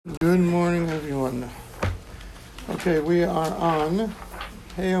Good morning, everyone. Okay, we are on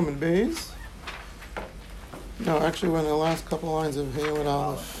Hayom and Beis. No, actually, we're in the last couple lines of Hayom and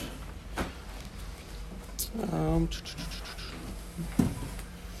Aleph.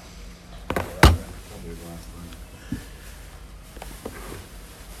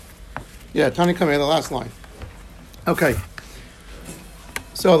 Tani Kameh, the last line. Okay.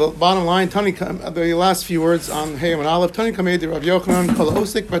 So the bottom line, the last few words on Hayom and Aleph. Tani Kameh, the Rav Yochanan, Kol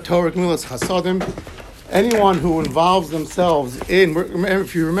Osik B'Torah Gemilas Chasadim. Anyone who involves themselves in,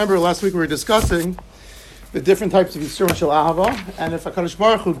 if you remember last week we were discussing the different types of yissurin shel ahava, and if HaKadosh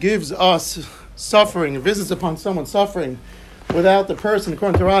Baruch Hu gives us suffering, visits upon someone suffering, without the person,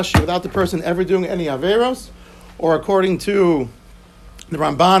 according to Rashi, without the person ever doing any averos, or according to the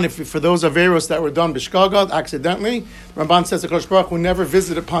Ramban, if for those averos that were done b'shgagat, accidentally, Ramban says HaKadosh Baruch Hu never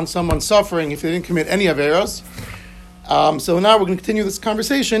visit upon someone suffering if they didn't commit any averos. So now we're going to continue this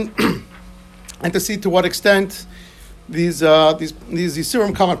conversation and to see to what extent these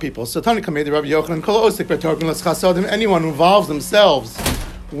yissurim come on people. So Tani Kamei, the Rabbi Yochanan, Kol Osik B'Torah Gemilas Chasadim, anyone who involves themselves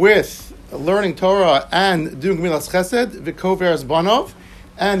with learning Torah and doing Gemilas Chesed, V'koveres Banov,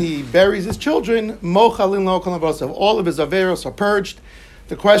 and he buries his children, Mochalin Lo Kol Navasav, all of his averos are purged.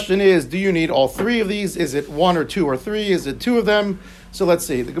 The question is, do you need all three of these? Is it one or two or three? Is it two of them? So let's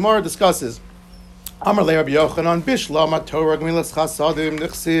see. The Gemara discusses, Amar Le Rabbi Yochanan, Bishlam Torah Gemilas Chasadim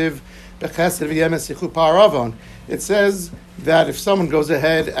Nechsiv B'Chesed V'Yemes Yichu Paravon. It says that if someone goes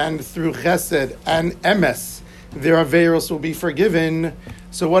ahead and through Chesed and Emes, their averos will be forgiven.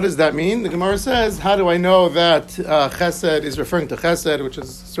 So what does that mean? The Gemara says, how do I know that Chesed is referring to Chesed, which is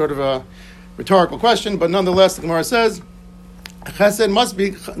sort of a rhetorical question, but nonetheless, the Gemara says, Chesed must be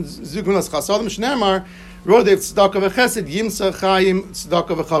Zugmilas Chasadim Shneimar, Rodev Tzedakah V'Chesed Yimsa Chayim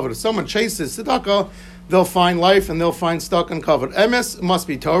Tzedakah V'Chavod. If someone chases Tzedakah, they'll find life and they'll find stock and covered. Emes must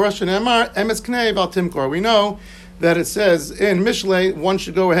be Torah. Shneimar Emes Knei Val Timkor. We know that it says in Mishlei, one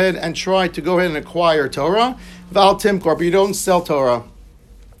should go ahead and try to go ahead and acquire Torah. Val Timkor, but you don't sell Torah.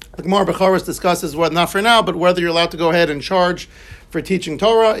 The Gemara Brachos discusses what, not for now, but whether you're allowed to go ahead and charge for teaching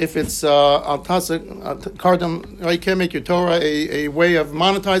Torah. If it's kardam, you can't make your Torah a way of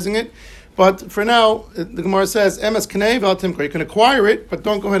monetizing it. But for now, the Gemara says, Emes Knei Val Timkor. You can acquire it, but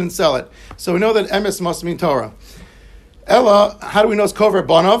don't go ahead and sell it. So we know that Emes must mean Torah. Ella, how do we know it's kover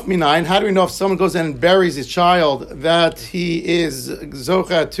banov minayin? How do we know if someone goes in and buries his child that he is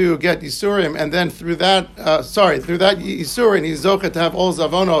zocha to get yissurim, and then through that yissurin he's zocha to have all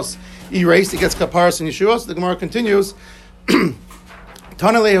zavonos erased? He gets kaparas and yeshuos. The Gemara continues.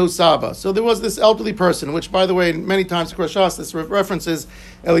 Tanalehu Saba. So there was this elderly person, which, by the way, many times across Shas this references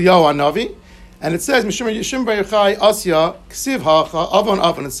Eliyahu Hanavi, and it says Mishum Yishim B'Yachai Asya Ksiv Hacha Avon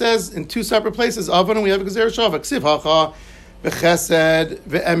Avon. It says in two separate places Avon, and we have a Gezer Shava Ksiv Hacha V'Chesed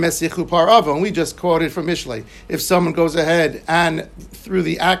V'Emes Yichu Par Avon. We just quoted from Mishlei. If someone goes ahead and through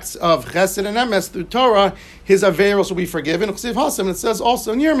the acts of Chesed and Emes through Torah, his averos will be forgiven. Ksiv Hasam. It says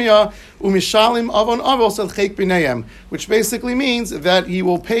also in Yirmiyah Umishalim Avon Avos Al Chek B'Neim, which basically means that he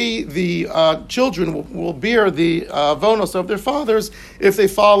will pay the children will bear the avonos of their fathers if they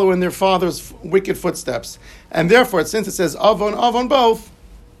follow in their father's wicked footsteps. And therefore, since it says Avon both,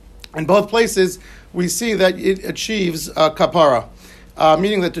 in both places, we see that it achieves kapara,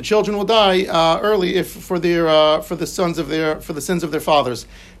 meaning that the children will die early if for the sins of their fathers.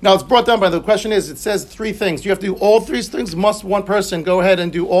 Now it's brought down by the question is, it says three things. Do you have to do all three things? Must one person go ahead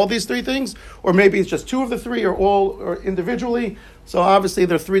and do all these three things, or maybe it's just two of the three, or all, or individually? So obviously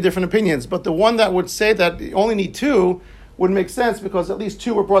there are three different opinions. But the one that would say that you only need two would make sense because at least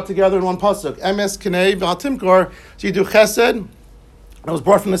two were brought together in one pasuk. Emes Knei Val Timkor. So you do Chesed. It was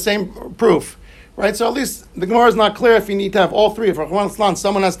brought from the same proof. Right, so at least the Gemara is not clear if you need to have all three. If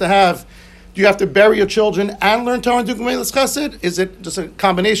someone has to have, do you have to bury your children and learn Torah and do Gemilas Chesed? Is it just a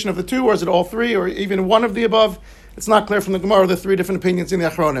combination of the two, or is it all three, or even one of the above? It's not clear from the Gemara. The three different opinions in the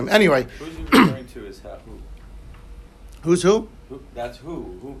Achronim. Anyway, who's he referring to as who? Who's who? That's who.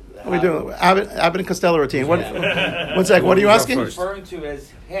 What are we doing? Abbott and Costello routine. One sec. What are you asking? Who's he referring to as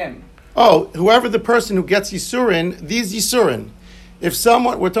him? Oh, whoever the person who gets yissurin, these yissurin. If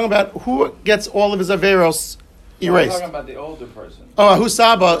someone, we're talking about who gets all of his averos erased. We're talking about the older person. Oh,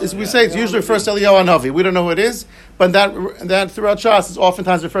 Husaba, we say it's usually refers to Eliyahu Hanavi. We don't know who it is, but that throughout Shas is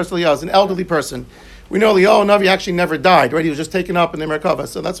oftentimes refers to Eliyahu as an elderly person. We know Eliyahu Hanavi actually never died, right? He was just taken up in the Merkava.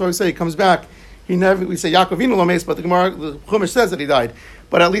 So that's why we say he comes back. We say Yaakov Avinu Lomes, but the Gemara, the Chumash says that he died.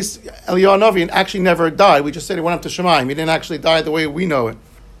 But at least Eliyahu Hanavi actually never died. We just said he went up to Shemaim. He didn't actually die the way we know it.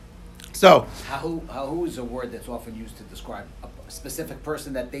 So, who is a word that's often used to describe a specific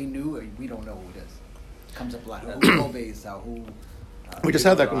person that they knew, or we don't know who it is. It comes up a lot. Who obeys, who We just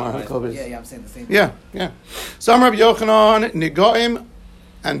had that Gemara. Yeah, I'm saying the same thing. Yeah. Some Rabbi Yochanan, Nigoim,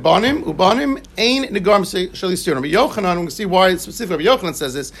 and Banim, Ubanim, Ein Nigoim Shel Yissurin. Rabbi Yochanan, we can see why specifically Rabbi Yochanan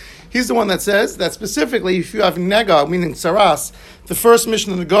says this. He's the one that says that specifically if you have Nega, meaning Saras, the first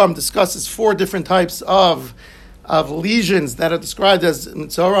mission of Nigoim discusses 4 different types of lesions that are described as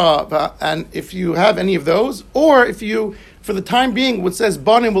Mitzora, and if you have any of those, or if you, for the time being, what says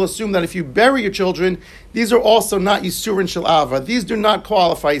Banim will assume that if you bury your children, these are also not Yissurin Shel Ava. These do not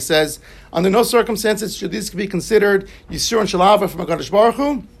qualify, he says. Under no circumstances should these be considered Yissurin Shel Ava from HaKadosh Baruch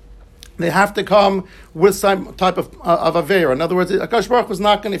Hu. They have to come with some type of Aveira. In other words, HaKadosh Baruch Hu is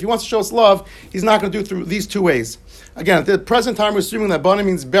not going to, if he wants to show us love, he's not going to do it through these 2 ways. Again, at the present time, we're assuming that Banim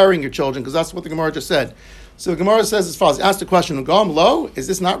means burying your children, because that's what the Gemara just said. So the Gemara says as follows, ask the question, Ugam lo, is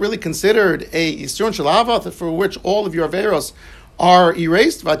this not really considered a Yissurin Shel Ava for which all of your Averos are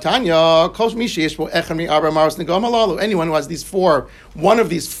erased? Vatanya, anyone who has these 4, one of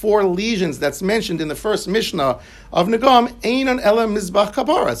these 4 lesions that's mentioned in the first Mishnah of Negam, Einon Ela Mizbach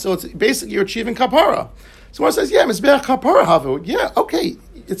Kapara. So it's basically you're achieving Kapara. So Gemara says, yeah, Mizbach Kapara Havu. Yeah, okay,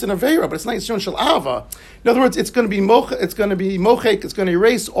 it's an Aveira, but it's not Yissurin Shel Ava. In other words, it's going to be mochek, it's going to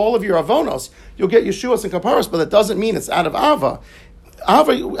erase all of your avonos. You'll get Yeshuas and Kaparas, but that doesn't mean it's out of Ava.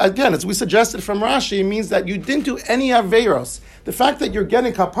 Ava, again, as we suggested from Rashi, means that you didn't do any Aveiros. The fact that you're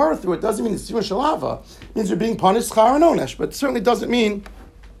getting Kapara through it doesn't mean it's Yissurin Shel Ava. It means you're being punished Schar and Onesh, but it certainly doesn't mean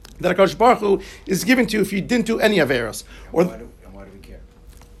that HaKadosh Baruch Hu is given to you if you didn't do any Aveiros. Why do we care?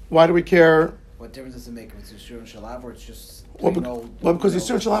 Why do we care? What difference does it make if it's Yissurin Shel Ava or it's just... Well, because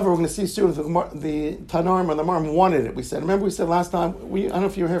Yissurin Shel Ava, we're going to see soon the Tanarim or the Marim wanted it. We said, remember we said last time, I don't know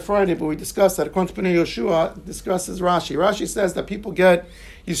if you were here Friday, but we discussed that according to Pnei Yoshua, discusses Rashi. Rashi says that people get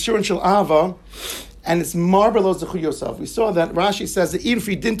Yissurin Shel Ava, and it's marbelos zechu Yosef. We saw that Rashi says that even if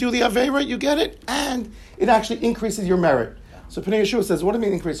you didn't do the Aveira, you get it, and it actually increases your merit. So Pnei Yeshua says, what do you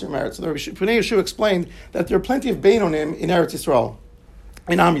mean increase your merit? So Pnei Yeshua explained that there are plenty of Beinonim in Eretz Yisrael,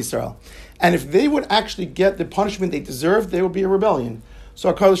 in Am Yisrael. And if they would actually get the punishment they deserve, there would be a rebellion.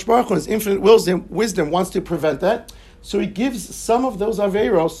 So HaKadosh Baruch Hu, in his infinite wisdom, wants to prevent that. So he gives some of those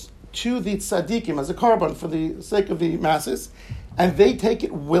Aveiros to the tzaddikim as a carbon for the sake of the masses. And they take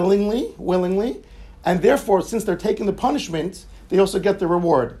it willingly. And therefore, since they're taking the punishment, they also get the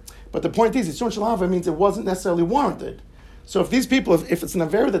reward. But the point is, Yissurin Shel Ava means it wasn't necessarily warranted. So if these people, if it's an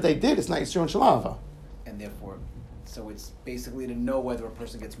Aveira that they did, it's not Yissurin Shel Ava. And therefore... So it's basically to know whether a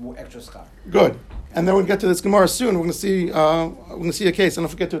person gets more extra schar. Good, and then we'll get to this Gemara soon. We're going to see a case. I don't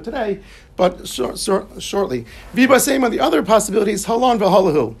forget to it today, but shortly. Viva Seima. The other possibility is halon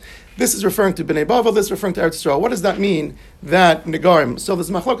v'halahu. This is referring to Bnei Bavel. This is referring to Eretz Yisrael. What does that mean? That Negarim. So there's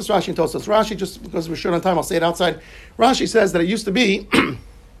Machlokas Rashi and Tosfos. Rashi, just because we're short on time, I'll say it outside. Rashi says that it used to be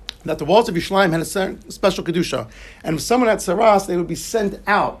that the walls of Yerushalayim had a special kedusha, and if someone had saras, they would be sent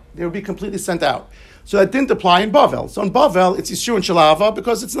out. They would be completely sent out. So that didn't apply in Bavel. So in Bavel, it's Yissurin Shel Ava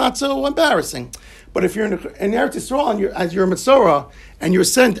because it's not so embarrassing. But if you're in Eretz Yisrael and you're a Mitzorah and you're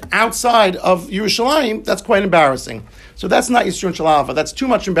sent outside of Yerushalayim, that's quite embarrassing. So that's not Yissurin Shel Ava. That's too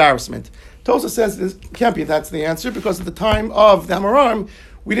much embarrassment. Tosa says this can't be that's the answer because at the time of the Amoraim,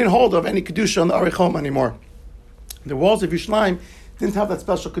 we didn't hold of any Kedusha on the Arichom anymore. The walls of Yerushalayim didn't have that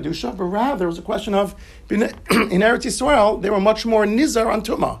special Kedusha, but rather it was a question of, in Eretz Yisrael, they were much more Nizar on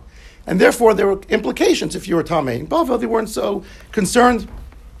Tumah. And therefore, there were implications if you were Tamei. In Bavel, they weren't so concerned,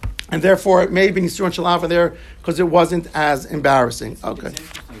 and therefore, it may have been Yissurin Shel Ava there because it wasn't as embarrassing. Okay. It's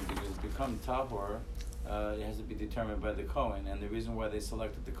interesting because to become Tahor, it has to be determined by the Kohen, and the reason why they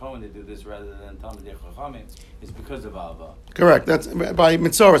selected the Kohen to do this rather than Talmidei Chachamim is because of Ava. Correct. That's by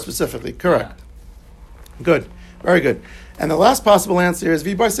Mitzorah specifically. Correct. Yeah. Good. Very good. And the last possible answer is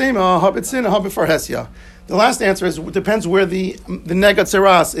V'bar Seima Habitzin Habit Farhesia. The last answer is it depends where the Negat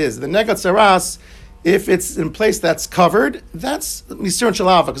Seras is. The Negat Seras, if it's in a place that's covered, that's Yissurin Shel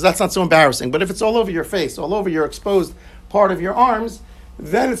Ava because that's not so embarrassing. But if it's all over your face, all over your exposed part of your arms,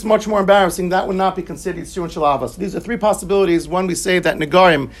 then it's much more embarrassing. That would not be considered Yissurin Shel Ava. So these are 3 possibilities. One, we say that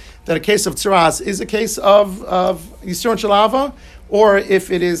Negarim, that a case of Tzeras is a case of Yissurin Shel Ava, or if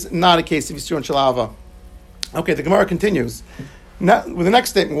it is not a case of Yissurin Shel Ava. Okay, the Gemara continues. Now, the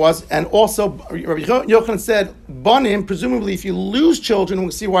next statement was, and also Rabbi Yochanan said, Banim, presumably if you lose children, we'll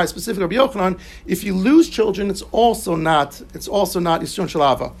see why specifically Rabbi Yochanan, if you lose children, it's also not Yissurin Shel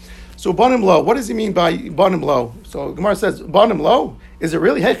Ava. So Banim lo, what does he mean by Banim lo? So Gemara says, Banim lo, is it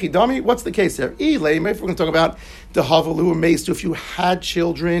really Hechi Dami? What's the case there? If we're going to talk about the Havalu Mace, if you had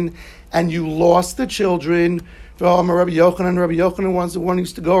children and you lost the children, Rabbi Yochanan was the one who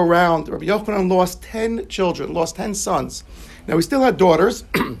used to go around. Rabbi Yochanan lost 10 children, lost 10 sons. Now, he still had daughters,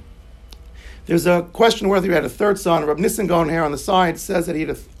 There's a question whether he had a third son. Rav Nissen going here on the side says that he had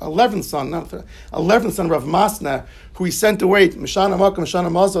an 11th son, not 11th son, Rav Masna, who he sent away, Mishana Makam,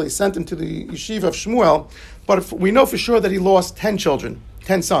 Mishana Mazel, he sent him to the yeshiva of Shmuel. But we know for sure that he lost 10 children,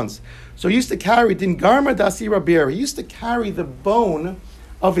 10 sons. So he used to carry, Din Garma Dasi Rabir, he used to carry the bone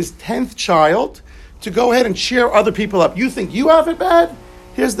of his 10th child to go ahead and cheer other people up. You think you have it bad?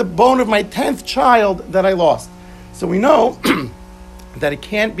 Here's the bone of my 10th child that I lost. So we know that it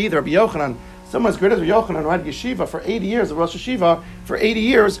can't be the Rabbi Yochanan. Someone as great as Rabbi Yochanan, who had yeshiva for 80 years, a Rosh Yeshiva for 80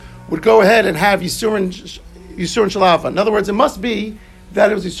 years, would go ahead and have yissurin shalava. In other words, it must be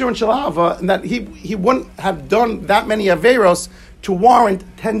that it was yissurin shalava, and that he wouldn't have done that many averos to warrant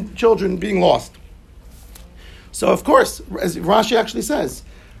 10 children being lost. So, of course, as Rashi actually says,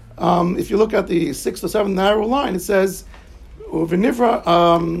 if you look at the 6th or 7th narrow line, it says, V'nivra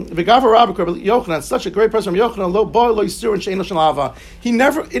v'gava Rabbi Yochanan, such a great person, Yochanan, lo boy lo yissurin she'eno shalava. He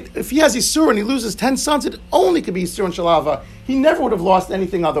never, if he has yissurin, he loses 10 sons, it only could be yissurin shalava. He never would have lost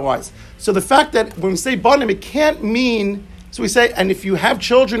anything otherwise. So the fact that when we say banim, it can't mean, so we say, and if you have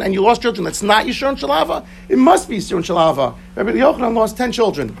children and you lost children, that's not yissurin shalava, it must be yissurin shalava. Rabbi Yochanan lost 10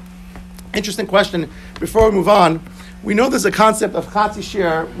 children. Interesting question. Before we move on, we know there's a concept of chatzi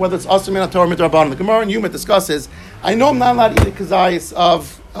shiur, whether it's asur min haTorah or midrabanan. The Gemara in Yuma discusses, I know I'm not allowed to eat a kazayis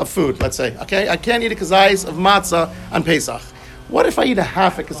of food, let's say, okay? I can't eat a kazayis of matzah on Pesach. What if I eat a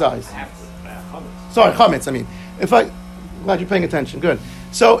half a kazayis? Sorry, chametz, I mean. Glad you're paying attention, good.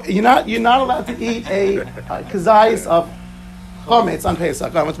 So you're not allowed to eat a kazayis of chametz on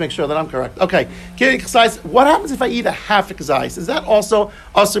Pesach. I want to make sure that I'm correct. Okay, what happens if I eat a half a kazayis? Is that also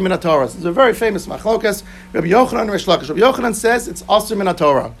asur min haTorah? It's a very famous machlokas. Rabbi Yochanan and Reish Lakish. Rabbi Yochanan says it's asur min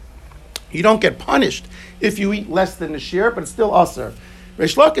haTorah. You don't get punished if you eat less than the shiur, but it's still asur.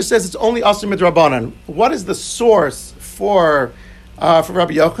 Reish Lakish says it's only asur midrabanan. What is the source for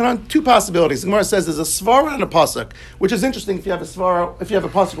Rabbi Yochanan? Two possibilities. The Gemara says there's a svara and a pasuk, which is interesting. If you have a svara, if you have a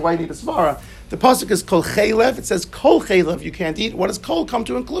pasuk, why you need a svara? The pasuk is kol chaylev. It says kol chaylev you can't eat. What does kol come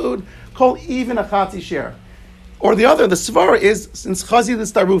to include? Kol even a chatzi shiur. Or the other, the svara is since chazi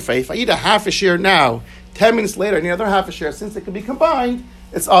l'starufe. If I eat a half a shiur now, 10 minutes later, and the other half a shiur, since it can be combined,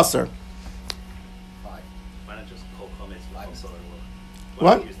 it's asur. Why not just kol chametz?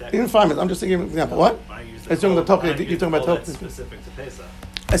 What? Even 5 minutes. I'm just giving an example. What? It's doing the talking. You're talking about talking. Specific to Pesach.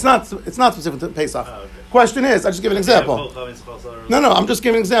 It's not specific to Pesach. Oh, okay. Question is, I just give an example. No, I'm just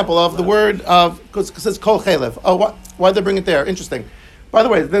giving an example of the word of, because it says kol chaylev. Oh, why'd they bring it there? Interesting. By the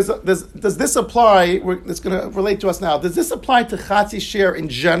way, does this apply, it's going to relate to us now, does this apply to chatzi shiur in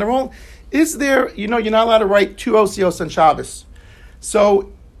general? Is there, you're not allowed to write 2 osios on Shabbos.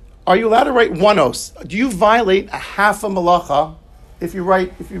 So, are you allowed to write 1 os? Do you violate a half a malacha if you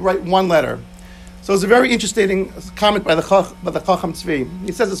write 1 letter? So it's a very interesting comment by the Chacham Tzvi.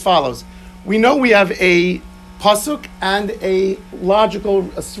 He says as follows: we know we have a pasuk and a logical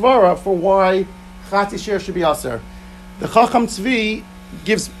svara for why chatzi shiur should be aser. The Chacham Tzvi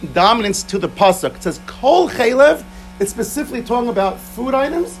gives dominance to the pasuk. It says kol chaylev. It's specifically talking about food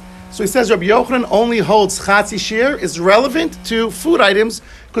items. So he says Rabbi Yochanan only holds chatzi shiur is relevant to food items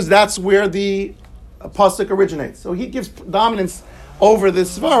because that's where the pasuk originates. So he gives dominance over the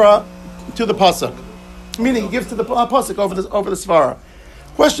svara to the pasuk, meaning he gives to the pasuk over the svara.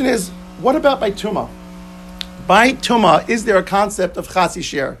 Question is, what about by tumah? By tumah, is there a concept of chatzi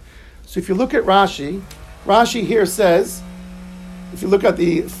shiur? So if you look at Rashi here says, if you look at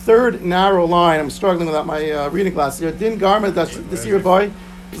the 3rd narrow line, I'm struggling without my reading glasses here. Din garment, that's this year boy.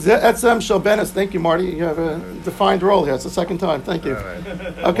 Etzem shel benes. Thank you, Marty. You have a defined role here. It's the 2nd time. Thank you. Right.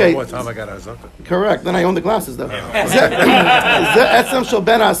 Okay. One time I got a correct. Then I own the glasses, though. Etzem shel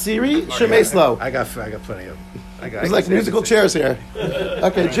ben asiri shemeslo. I got plenty of. It's like musical chairs here.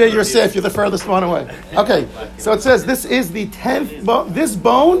 Okay, Jay, you're safe. You're the furthest one away. Okay, so it says this is the 10th bone. This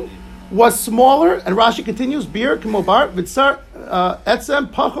bone was smaller, and Rashi continues, Bir k'mobar v'tzar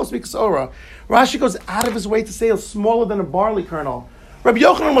etzem pachos miksora. Rashi goes out of his way to say it's smaller than a barley kernel. Rabbi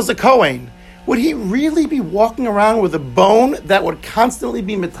Yochanan was a Kohen. Would he really be walking around with a bone that would constantly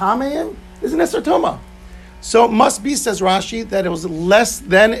be mitameim? Isn't it sartoma? So it must be, says Rashi, that it was less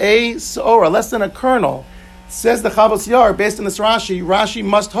than a seora, less than a kernel. Says the Chavos Yair, based on this Rashi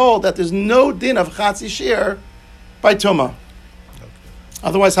must hold that there's no din of chatzi shiur by tumah.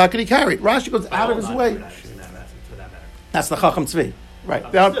 Otherwise, how could he carry it? Rashi goes out of his way. That's the Chacham Tzvi. Right.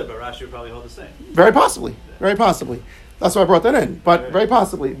 Understood, but Rashi would probably hold the same. Very possibly. Very possibly. That's why I brought that in. But very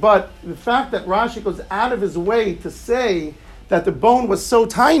possibly. But the fact that Rashi goes out of his way to say that the bone was so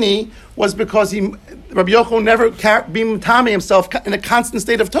tiny was because Rabbi Yochanan never being Tami himself in a constant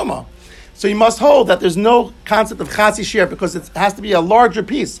state of tumah. So you must hold that there's no concept of chatzi shiur because it has to be a larger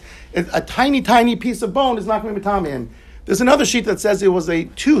piece. A tiny, tiny piece of bone is not going to be mitame. There's another sheet that says it was a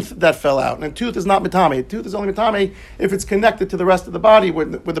tooth that fell out, and a tooth is not mitame. A tooth is only mitame if it's connected to the rest of the body where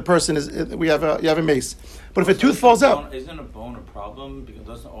the person is. You have a mace. But if a tooth falls out, isn't a bone a problem? Because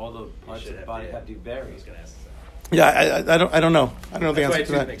doesn't all the parts of the body have to be buried? yeah, I don't know. I don't know the That's answer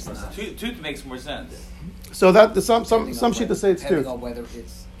to why that. tooth makes sense. Tooth makes more sense. So that some Depending on sheet that whether- say it's depending tooth. on whether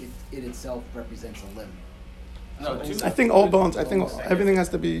it itself represents a limb. No, tooth. I think all bones. I think everything has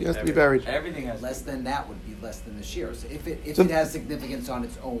to be buried. Everything has Less than that would be less than the shear. So if it So- has significance on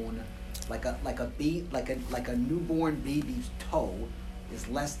its own, like a newborn baby's toe is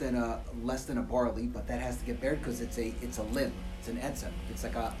less than a barley, but that has to get buried because it's a limb. It's an etzem. It's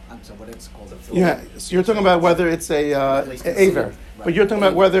like I'm sorry, what it's called. It's a Yeah, limb. so you're talking about whether it's a aver, but you're talking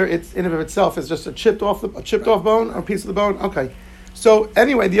about whether it's in and of itself is just a chipped off bone or a piece of the bone. Okay. So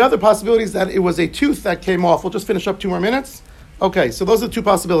anyway, the other possibility is that it was a tooth that came off. We'll just finish up 2 more minutes. Okay, so those are the 2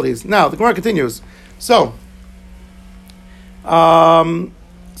 possibilities. Now the Gemara continues. So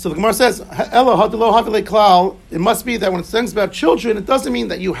the Gemara says, "Elo hadlo havile klal." It must be that when it says about children, it doesn't mean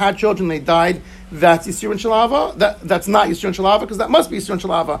that you had children, they died. That's yissurin shalava. That's not yissurin shalava because that must be yissurin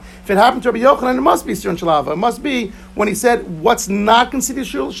shalava. If it happened to Rabbi Yochanan, it must be yissurin shalava. It must be when he said what's not considered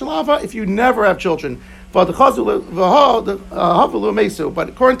yissurin shalava if you never have children. But according to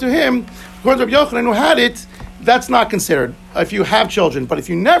him, according to Rabbi Yochanan who had it, that's not considered if you have children. But if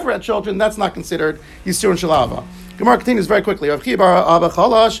you never had children, that's not considered yissurin shalava. Gemara continues very quickly. Rav Chibar Abba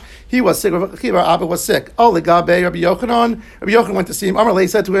Chalash, he was sick. Rav Chibar Abba was sick. Oh, legabe Rabbi Yochanan. Rabbi Yochanan went to see him. Amar Lei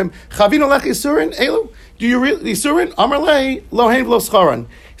said to him, Chavino lech yissurin elu. Do you really yissurin? Amar Lei lo hein v'lo scharan.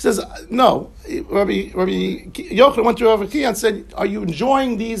 He says, no. Rabbi Yochanan went to Rav Chibar and said, are you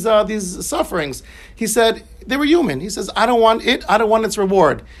enjoying these sufferings? He said, they were human. He says, I don't want it. I don't want its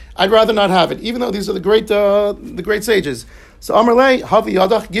reward. I'd rather not have it, even though these are the great sages. So Amarle, Havi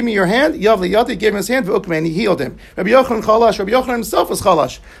Yadach, give me your hand. Yavli Yadi gave him his hand, and he healed him. Rabbi Yochanan Chalash, Rabbi Yochanan himself was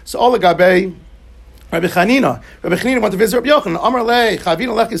Chalash. So all the Gabe, Rabbi Chanina went to visit Rabbi Yochanan. Amarle,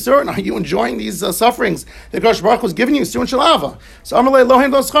 Chavina Lech yissurin. Are you enjoying these sufferings that Gosh Baruch was giving you? Yissurin shalava. So Amarle,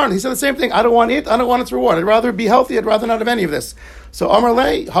 Lohem Lo Schar. He said the same thing. I don't want it. I don't want its reward. I'd rather be healthy. I'd rather not have any of this. So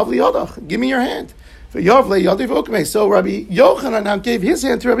Amarle, Havli Yadach, give me your hand. So Rabbi Yochanan now gave his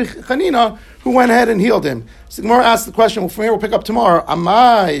hand to Rabbi Chanina, who went ahead and healed him. So the Gemara asked the question, well, from here we'll pick up tomorrow.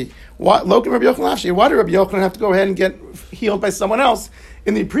 Why did Rabbi Yochanan have to go ahead and get healed by someone else?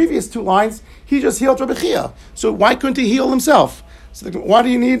 In the previous 2 lines, he just healed Rabbi Chia. So why couldn't he heal himself? So why do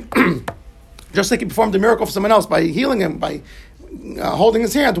you need, just like he performed a miracle for someone else by healing him, by holding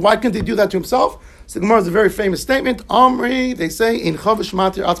his hand, why couldn't he do that to himself? So the Gemara is a very famous statement. Amri, they say, in Chavish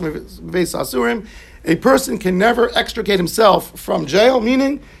Matir Atzma Veis Asurim, a person can never extricate himself from jail,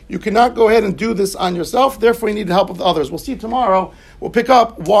 meaning you cannot go ahead and do this on yourself, therefore you need the help of others. We'll see tomorrow. We'll pick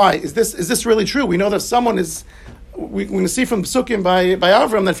up why. Is this really true? We know that someone is, we're going to see from Psukim by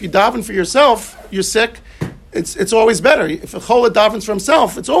Avram that if you daven for yourself, you're sick, it's always better. If a chola davens for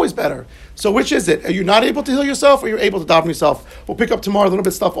himself, it's always better. So which is it? Are you not able to heal yourself or you're able to daven yourself? We'll pick up tomorrow a little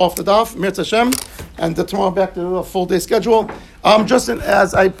bit stuff off the daf, Mirz Hashem, and tomorrow back to a full day schedule. Just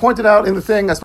as I pointed out in the thing, as